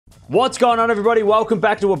What's going on, everybody? Welcome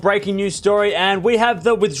back to a breaking news story, and we have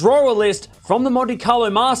the withdrawal list from the Monte Carlo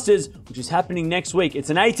Masters, which is happening next week. It's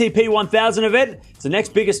an ATP 1000 event. It's the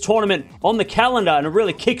next biggest tournament on the calendar, and it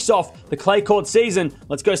really kicks off the clay court season.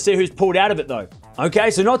 Let's go see who's pulled out of it, though. Okay,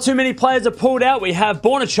 so not too many players are pulled out. We have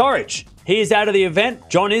Borna Coric. He is out of the event.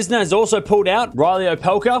 John Isner has also pulled out. Riley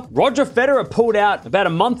Opelka. Roger Federer pulled out about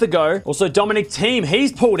a month ago. Also, Dominic Thiem,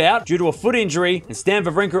 he's pulled out due to a foot injury. And Stan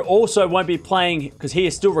Wawrinka also won't be playing because he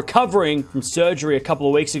is still recovering from surgery a couple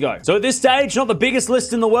of weeks ago. So at this stage, not the biggest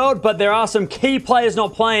list in the world, but there are some key players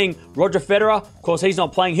not playing. Roger Federer, of course, he's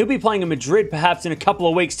not playing. He'll be playing in Madrid perhaps in a couple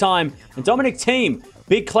of weeks' time. And Dominic Thiem,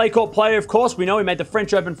 big clay court player, of course. We know he made the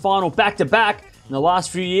French Open final back-to-back in the last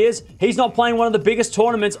few years. He's not playing one of the biggest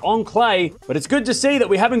tournaments on clay, but it's good to see that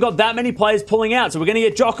we haven't got that many players pulling out. So we're going to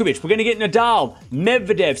get Djokovic, we're going to get Nadal,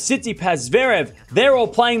 Medvedev, Tsitsipas, Zverev. They're all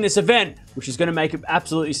playing this event, which is going to make it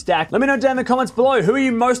absolutely stacked. Let me know down in the comments below, who are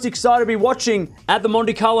you most excited to be watching at the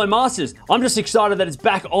Monte Carlo Masters? I'm just excited that it's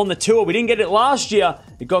back on the tour. We didn't get it last year.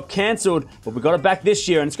 It got cancelled, but we got it back this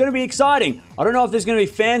year, and it's going to be exciting. I don't know if there's going to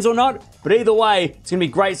be fans or not, but either way, it's going to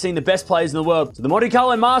be great seeing the best players in the world. So the Monte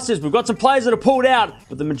Carlo Masters, we've got some players that are pulled out,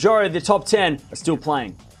 but the majority of the top 10 are still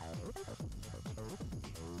playing.